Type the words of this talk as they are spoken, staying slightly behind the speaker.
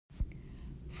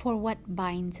For what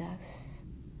binds us?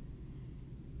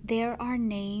 There are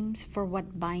names for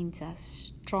what binds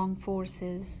us, strong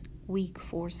forces, weak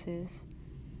forces.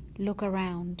 Look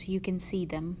around, you can see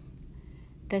them.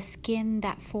 The skin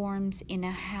that forms in a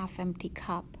half-empty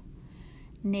cup,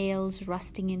 nails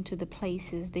rusting into the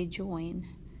places they join,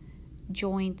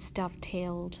 joints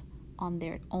dovetailed on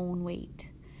their own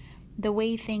weight. The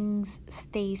way things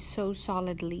stay so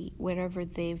solidly wherever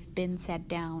they've been set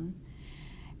down.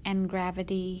 And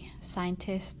gravity,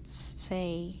 scientists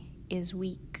say, is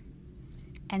weak.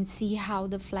 And see how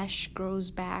the flesh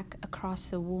grows back across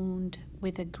the wound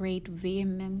with a great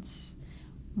vehemence,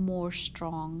 more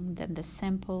strong than the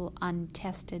simple,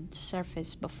 untested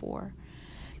surface before.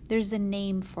 There's a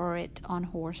name for it on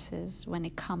horses when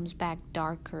it comes back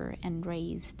darker and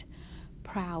raised.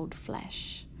 Proud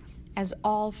flesh. As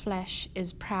all flesh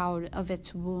is proud of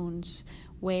its wounds,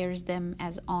 wears them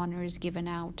as honors given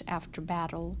out after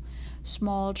battle,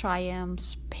 small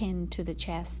triumphs pinned to the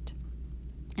chest.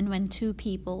 And when two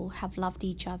people have loved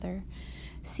each other,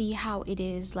 see how it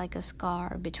is like a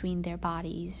scar between their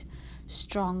bodies,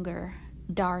 stronger,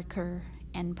 darker,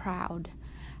 and proud,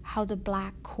 how the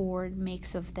black cord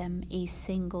makes of them a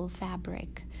single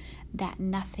fabric that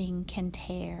nothing can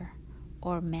tear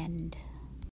or mend.